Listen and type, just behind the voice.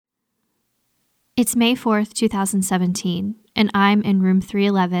It's May 4th, 2017, and I'm in room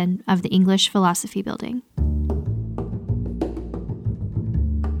 311 of the English Philosophy Building.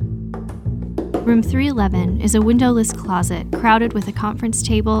 Room 311 is a windowless closet crowded with a conference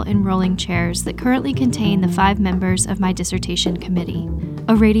table and rolling chairs that currently contain the 5 members of my dissertation committee: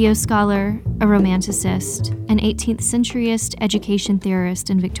 a radio scholar, a romanticist, an 18th centuryist, education theorist,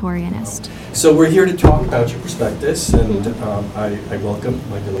 and Victorianist. So we're here to talk about your prospectus, and I welcome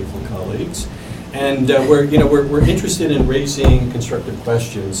my delightful colleagues. And we're interested in raising constructive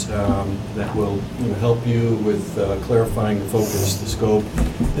questions that will help you with clarifying the focus, the scope,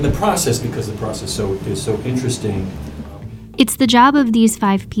 and the process, because the process is so interesting. It's the job of these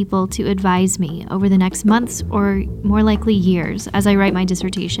 5 people to advise me over the next months, or more likely years, as I write my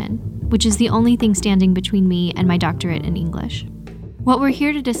dissertation, which is the only thing standing between me and my doctorate in English. What we're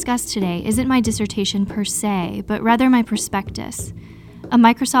here to discuss today isn't my dissertation per se, but rather my prospectus, a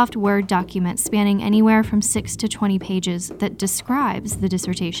Microsoft Word document spanning anywhere from 6 to 20 pages that describes the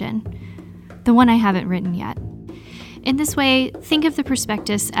dissertation, the one I haven't written yet. In this way, think of the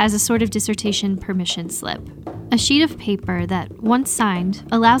prospectus as a sort of dissertation permission slip, a sheet of paper that, once signed,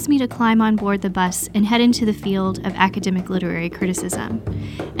 allows me to climb on board the bus and head into the field of academic literary criticism.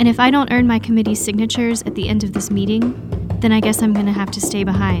 And if I don't earn my committee's signatures at the end of this meeting, then I guess I'm going to have to stay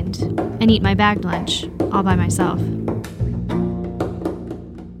behind and eat my bagged lunch all by myself.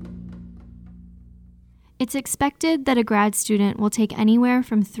 It's expected that a grad student will take anywhere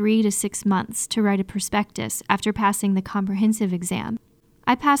from 3 to 6 months to write a prospectus after passing the comprehensive exam.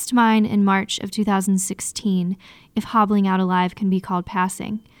 I passed mine in March of 2016, if hobbling out alive can be called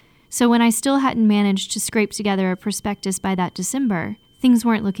passing. So when I still hadn't managed to scrape together a prospectus by that December, things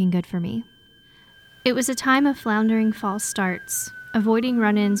weren't looking good for me. It was a time of floundering false starts, avoiding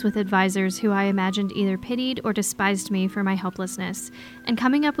run-ins with advisors who I imagined either pitied or despised me for my helplessness, and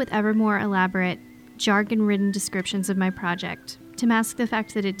coming up with ever more elaborate, jargon-ridden descriptions of my project to mask the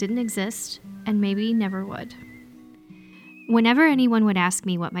fact that it didn't exist and maybe never would. Whenever anyone would ask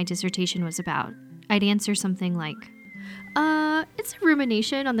me what my dissertation was about, I'd answer something like, it's a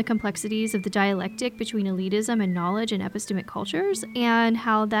rumination on the complexities of the dialectic between elitism and knowledge and epistemic cultures, and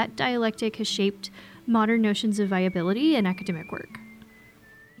how that dialectic has shaped modern notions of viability in academic work.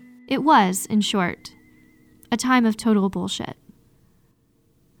 It was, in short, a time of total bullshit.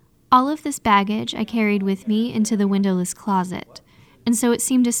 All of this baggage I carried with me into the windowless closet, and so it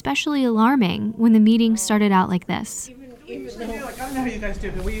seemed especially alarming when the meeting started out like this. I don't know how you guys do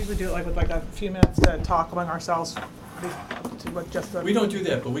it, but we usually do it with a few minutes to talk among ourselves. We don't do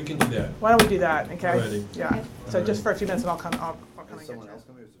that, but we can do that. Why don't we do that, okay? Ready. Yeah, so just for a few minutes and I'll kind of get you.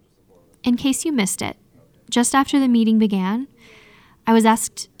 In case you missed it, just after the meeting began, I was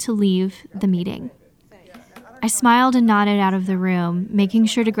asked to leave the meeting. I smiled and nodded out of the room, making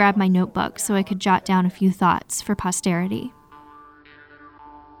sure to grab my notebook so I could jot down a few thoughts for posterity.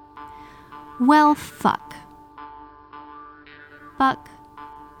 Well, fuck. Fuck.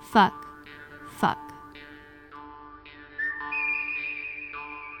 Fuck. Fuck.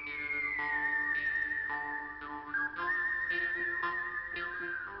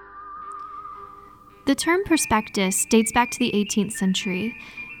 The term prospectus dates back to the 18th century,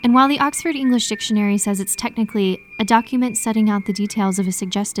 and while the Oxford English Dictionary says it's technically a document setting out the details of a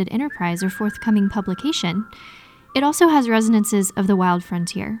suggested enterprise or forthcoming publication, it also has resonances of the wild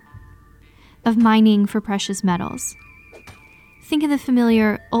frontier, of mining for precious metals. Think of the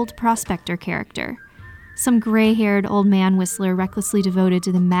familiar old prospector character, some gray-haired old man whistler recklessly devoted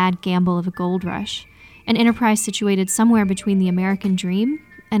to the mad gamble of a gold rush, an enterprise situated somewhere between the American dream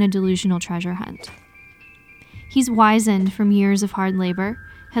and a delusional treasure hunt. He's wizened from years of hard labor,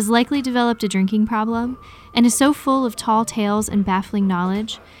 has likely developed a drinking problem, and is so full of tall tales and baffling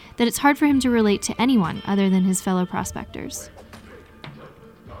knowledge that it's hard for him to relate to anyone other than his fellow prospectors.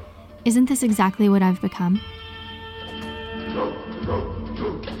 Isn't this exactly what I've become?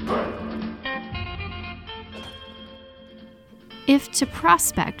 If to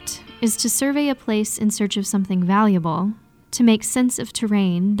prospect is to survey a place in search of something valuable, to make sense of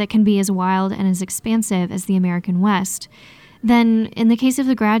terrain that can be as wild and as expansive as the American West, then, in the case of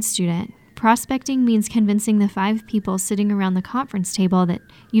the grad student, prospecting means convincing the 5 people sitting around the conference table that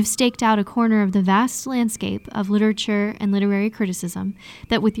you've staked out a corner of the vast landscape of literature and literary criticism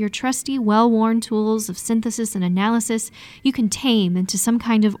that with your trusty, well-worn tools of synthesis and analysis, you can tame into some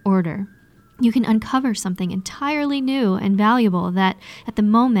kind of order. You can uncover something entirely new and valuable that, at the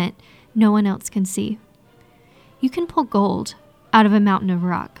moment, no one else can see. You can pull gold out of a mountain of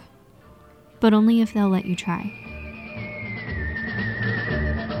rock, but only if they'll let you try.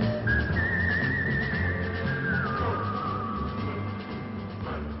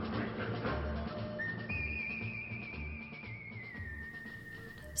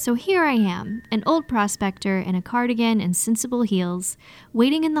 So here I am, an old prospector in a cardigan and sensible heels,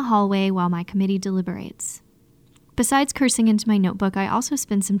 waiting in the hallway while my committee deliberates. Besides cursing into my notebook, I also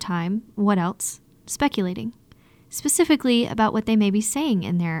spend some time, what else, speculating, specifically about what they may be saying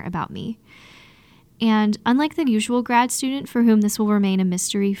in there about me. And unlike the usual grad student for whom this will remain a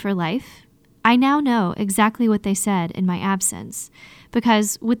mystery for life, I now know exactly what they said in my absence,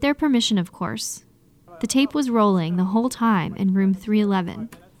 because, with their permission of course, the tape was rolling the whole time in room 311.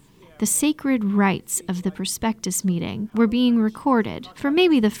 The sacred rites of the prospectus meeting were being recorded for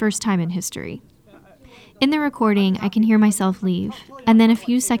maybe the first time in history. In the recording, I can hear myself leave, and then a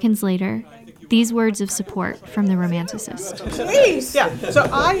few seconds later, these words of support from the romanticist. Please! Yeah, so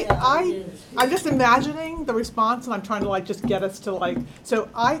I'm just imagining the response, and I'm trying to just get us to so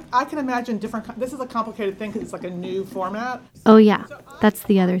I can imagine different, this is a complicated thing because it's a new format. Oh yeah, that's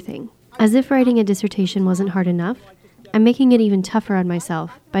the other thing. As if writing a dissertation wasn't hard enough, I'm making it even tougher on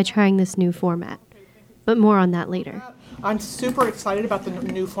myself by trying this new format. But more on that later. I'm super excited about the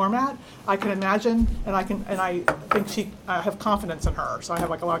new format. I can imagine, and I think I have confidence in her, so I have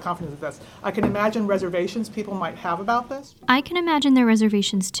a lot of confidence in this. I can imagine reservations people might have about this. I can imagine their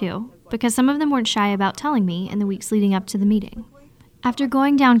reservations too, because some of them weren't shy about telling me in the weeks leading up to the meeting. After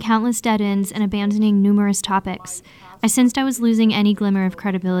going down countless dead ends and abandoning numerous topics, I sensed I was losing any glimmer of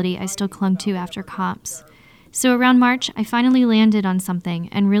credibility I still clung to after comps. So around March, I finally landed on something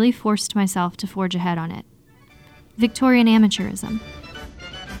and really forced myself to forge ahead on it. Victorian amateurism.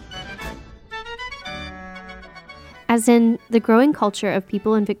 As in, the growing culture of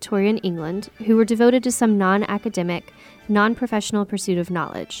people in Victorian England who were devoted to some non-academic, non-professional pursuit of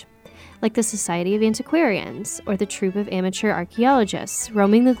knowledge, like the Society of Antiquarians or the troupe of amateur archaeologists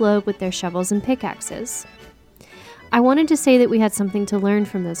roaming the globe with their shovels and pickaxes. I wanted to say that we had something to learn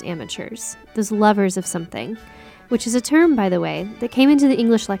from those amateurs, those lovers of something, which is a term, by the way, that came into the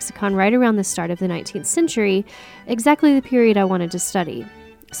English lexicon right around the start of the 19th century, exactly the period I wanted to study.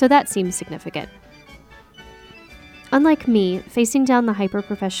 So that seems significant. Unlike me, facing down the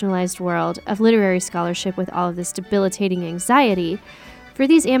hyper-professionalized world of literary scholarship with all of this debilitating anxiety, for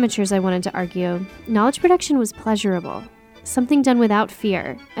these amateurs, I wanted to argue, knowledge production was pleasurable, something done without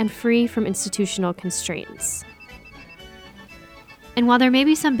fear and free from institutional constraints. And while there may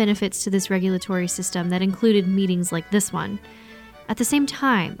be some benefits to this regulatory system that included meetings like this one, at the same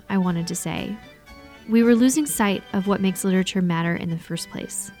time, I wanted to say, we were losing sight of what makes literature matter in the first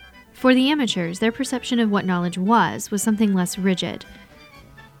place. For the amateurs, their perception of what knowledge was something less rigid.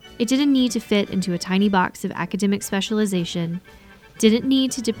 It didn't need to fit into a tiny box of academic specialization, didn't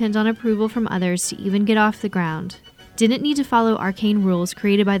need to depend on approval from others to even get off the ground, didn't need to follow arcane rules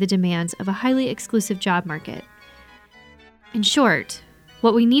created by the demands of a highly exclusive job market. In short,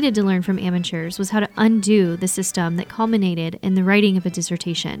 what we needed to learn from amateurs was how to undo the system that culminated in the writing of a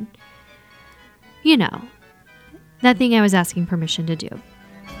dissertation. You know, that thing I was asking permission to do.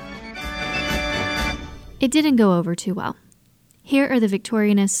 It didn't go over too well. Here are the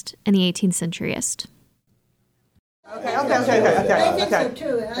Victorianist and the 18th centuryist. Okay. I think so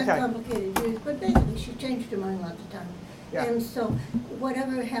too. I'm complicated views, but basically she changed her mind lots of times. Yeah. And so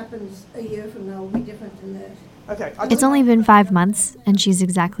whatever happens a year from now will be different than this. Okay. It's only been 5 months, and she's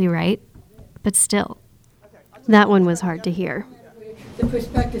exactly right. But still. That one was hard to hear. The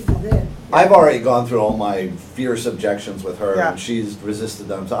prospectus is there. I've already gone through all my fierce objections with her, Yeah. and she's resisted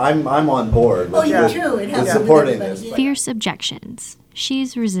them. So I'm on board Oh, with, you with, too. It with happens supporting with this. everybody. Fierce objections.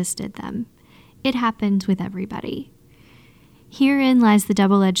 She's resisted them. It happened with everybody. Herein lies the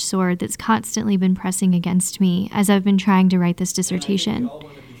double-edged sword that's constantly been pressing against me as I've been trying to write this dissertation.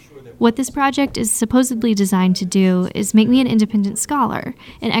 What this project is supposedly designed to do is make me an independent scholar,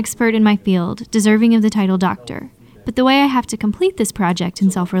 an expert in my field, deserving of the title doctor. But the way I have to complete this project in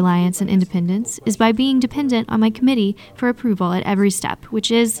self-reliance and independence is by being dependent on my committee for approval at every step,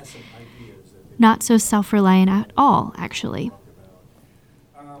 which is not so self-reliant at all, actually.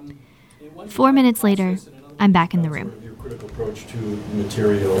 4 minutes later, I'm back in the room. Your critical approach to the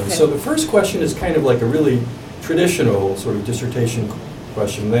material. And so the first question is kind of like a really traditional sort of dissertation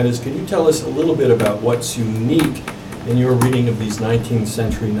question. That is, can you tell us a little bit about what's unique in your reading of these 19th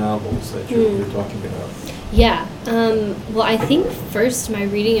century novels that you're talking about? Yeah. Well, I think first my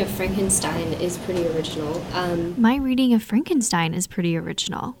reading of Frankenstein is pretty original. My reading of Frankenstein is pretty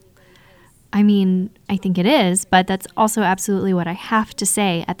original. I mean, I think it is, but that's also absolutely what I have to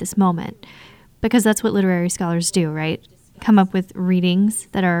say at this moment. Because that's what literary scholars do, right? Come up with readings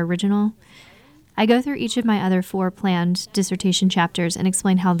that are original. I go through each of my other 4 planned dissertation chapters and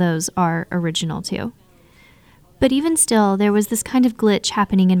explain how those are original too. But even still, there was this kind of glitch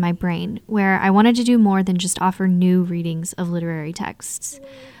happening in my brain where I wanted to do more than just offer new readings of literary texts.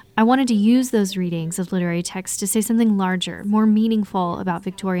 I wanted to use those readings of literary texts to say something larger, more meaningful about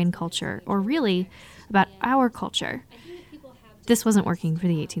Victorian culture, or really about our culture. This wasn't working for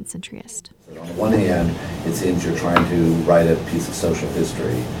the 18th centuryist. On the one hand, it seems you're trying to write a piece of social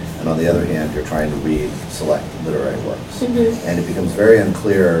history, and on the other hand, you're trying to read select literary works. And it becomes very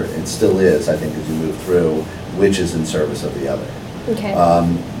unclear, it still is, I think, as you move through, which is in service of the other. Okay.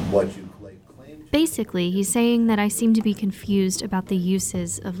 What you claim to... Basically, he's saying that I seem to be confused about the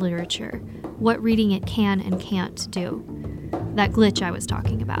uses of literature, what reading it can and can't do. That glitch I was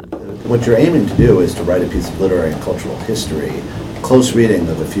talking about. What you're aiming to do is to write a piece of literary and cultural history. Close reading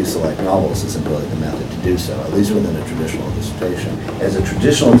of a few select novels isn't really the method to do so, at least within a traditional dissertation. As a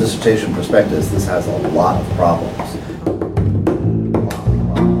traditional dissertation prospectus, this has a lot of problems.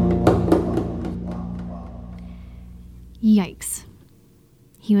 Yikes.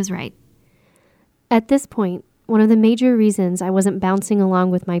 He was right. At this point, one of the major reasons I wasn't bouncing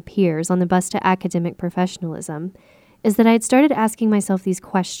along with my peers on the bus to academic professionalism is that I had started asking myself these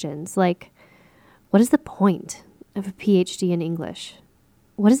questions, like, what is the point of a PhD in English?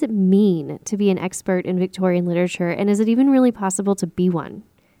 What does it mean to be an expert in Victorian literature, and is it even really possible to be one?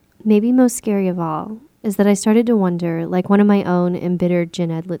 Maybe most scary of all is that I started to wonder, like one of my own embittered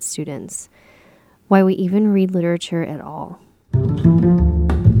Gen Ed Lit students, why we even read literature at all.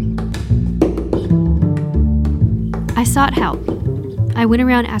 I sought help. I went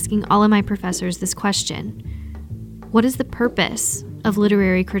around asking all of my professors this question. What is the purpose of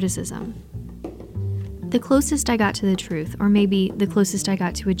literary criticism? The closest I got to the truth, or maybe the closest I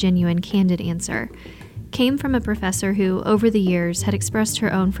got to a genuine, candid answer, came from a professor who, over the years, had expressed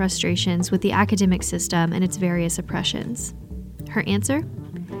her own frustrations with the academic system and its various oppressions. Her answer?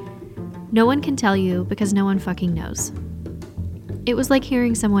 No one can tell you because no one fucking knows. It was like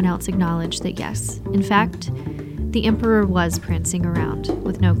hearing someone else acknowledge that yes, in fact, the emperor was prancing around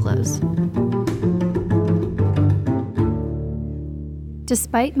with no clothes.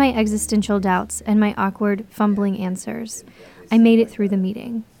 Despite my existential doubts and my awkward, fumbling answers, I made it through the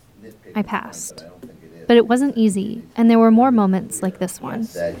meeting. I passed. But it wasn't easy, and there were more moments like this one.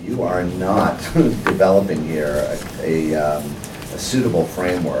 That you are not developing here a suitable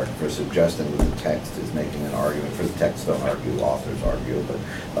framework for suggesting that the text is making an argument. For the text don't argue, authors argue,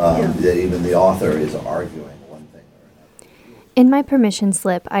 but that even the author is arguing one thing or another. In my permission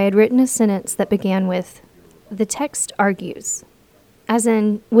slip, I had written a sentence that began with, "The text argues." As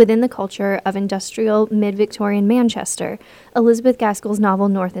in, within the culture of industrial mid-Victorian Manchester, Elizabeth Gaskell's novel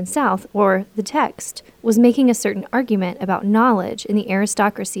North and South, or The Text, was making a certain argument about knowledge in the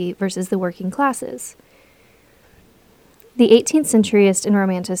aristocracy versus the working classes. The 18th centuryist and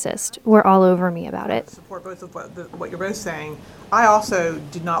romanticist were all over me about it. I support both of what you're both saying. I also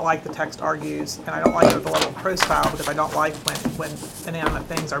do not like the text argues, and I don't like it at the level of prose style because I don't like when inanimate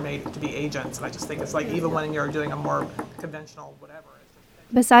things are made to be agents, and I just think it's like even when you're doing a more conventional whatever.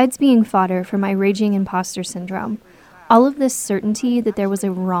 Besides being fodder for my raging imposter syndrome, all of this certainty that there was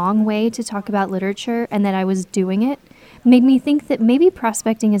a wrong way to talk about literature and that I was doing it made me think that maybe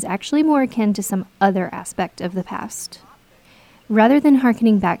prospecting is actually more akin to some other aspect of the past. Rather than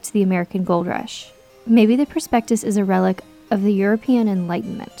hearkening back to the American Gold Rush, maybe the prospectus is a relic of the European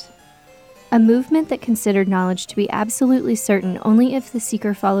Enlightenment, a movement that considered knowledge to be absolutely certain only if the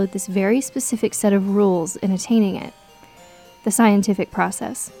seeker followed this very specific set of rules in attaining it. The scientific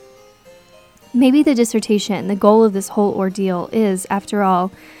process. Maybe the dissertation, the goal of this whole ordeal, is, after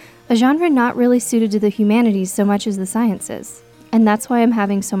all, a genre not really suited to the humanities so much as the sciences, and that's why I'm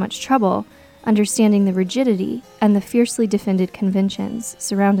having so much trouble understanding the rigidity and the fiercely defended conventions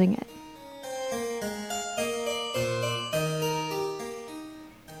surrounding it.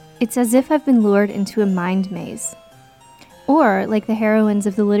 It's as if I've been lured into a mind maze. Or, like the heroines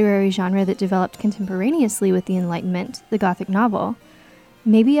of the literary genre that developed contemporaneously with the Enlightenment, the Gothic novel,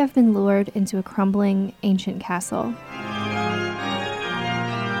 maybe I've been lured into a crumbling, ancient castle.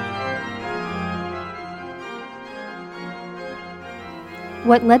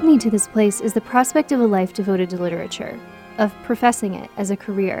 What led me to this place is the prospect of a life devoted to literature, of professing it as a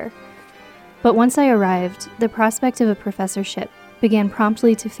career. But once I arrived, the prospect of a professorship began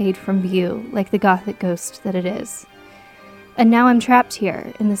promptly to fade from view, like the Gothic ghost that it is. And now I'm trapped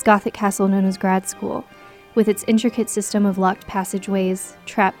here, in this Gothic castle known as grad school, with its intricate system of locked passageways,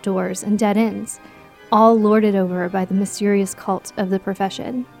 trap doors, and dead ends, all lorded over by the mysterious cult of the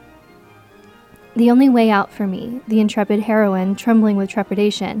profession. The only way out for me, the intrepid heroine trembling with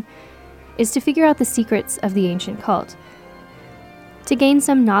trepidation, is to figure out the secrets of the ancient cult, to gain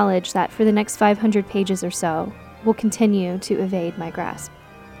some knowledge that, for the next 500 pages or so, will continue to evade my grasp.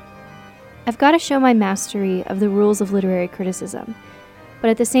 I've got to show my mastery of the rules of literary criticism, but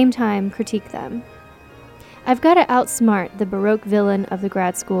at the same time critique them. I've got to outsmart the Baroque villain of the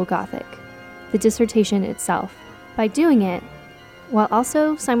grad school Gothic, the dissertation itself, by doing it while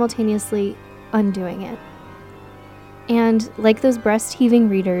also simultaneously undoing it. And like those breast-heaving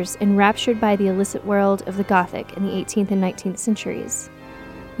readers enraptured by the illicit world of the Gothic in the 18th and 19th centuries,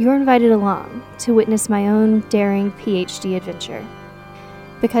 you're invited along to witness my own daring PhD adventure.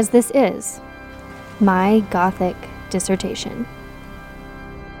 Because this is my Gothic dissertation.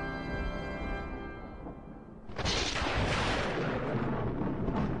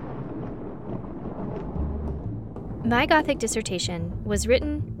 My Gothic dissertation was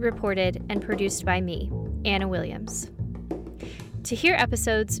written, reported, and produced by me, Anna Williams. To hear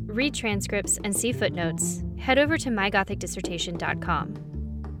episodes, read transcripts, and see footnotes, head over to mygothicdissertation.com.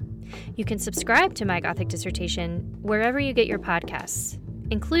 You can subscribe to My Gothic Dissertation wherever you get your podcasts,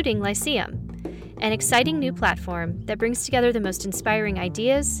 including Lyceum, an exciting new platform that brings together the most inspiring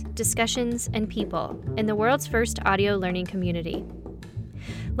ideas, discussions, and people in the world's first audio learning community.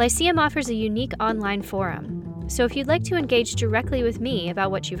 Lyceum offers a unique online forum, so if you'd like to engage directly with me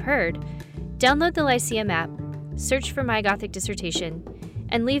about what you've heard, download the Lyceum app, search for My Gothic Dissertation,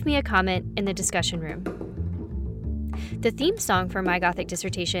 and leave me a comment in the discussion room. The theme song for My Gothic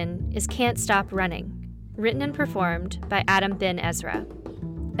Dissertation is Can't Stop Running, written and performed by Adam Ben Ezra.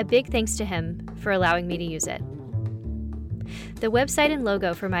 A big thanks to him for allowing me to use it. The website and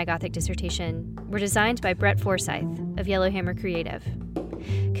logo for My Gothic Dissertation were designed by Brett Forsyth of Yellowhammer Creative.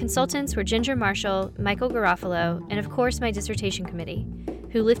 Consultants were Ginger Marshall, Michael Garofalo, and of course my dissertation committee,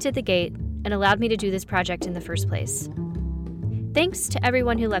 who lifted the gate and allowed me to do this project in the first place. Thanks to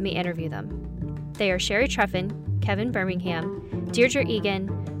everyone who let me interview them. They are Sherry Truffin, Kevin Birmingham, Deirdre Egan,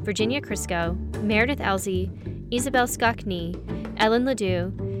 Virginia Crisco, Meredith Elsie, Isabel Skokny, Ellen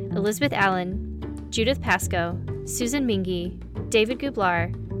Ledoux, Elizabeth Allen, Judith Pascoe, Susan Mingy, David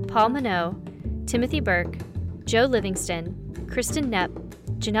Gublar, Paul Minot, Timothy Burke, Joe Livingston, Kristen Knepp,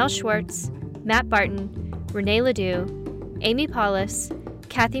 Janelle Schwartz, Matt Barton, Renee Ledoux, Amy Paulus,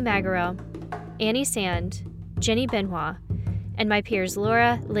 Kathy Magarel, Annie Sand, Jenny Benoit, and my peers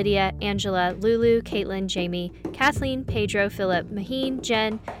Laura, Lydia, Angela, Lulu, Caitlin, Jamie, Kathleen, Pedro, Philip, Maheen,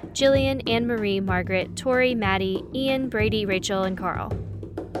 Jen, Jillian, Anne-Marie, Margaret, Tori, Maddie, Ian, Brady, Rachel, and Carl.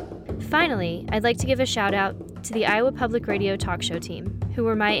 Finally, I'd like to give a shout out to the Iowa Public Radio talk show team, who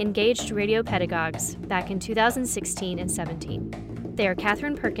were my engaged radio pedagogues back in 2016 and 17. They are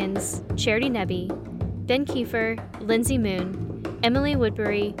Catherine Perkins, Charity Nebby, Ben Kiefer, Lindsay Moon, Emily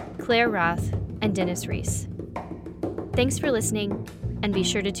Woodbury, Claire Roth, and Dennis Reese. Thanks for listening, and be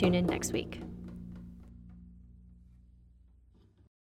sure to tune in next week.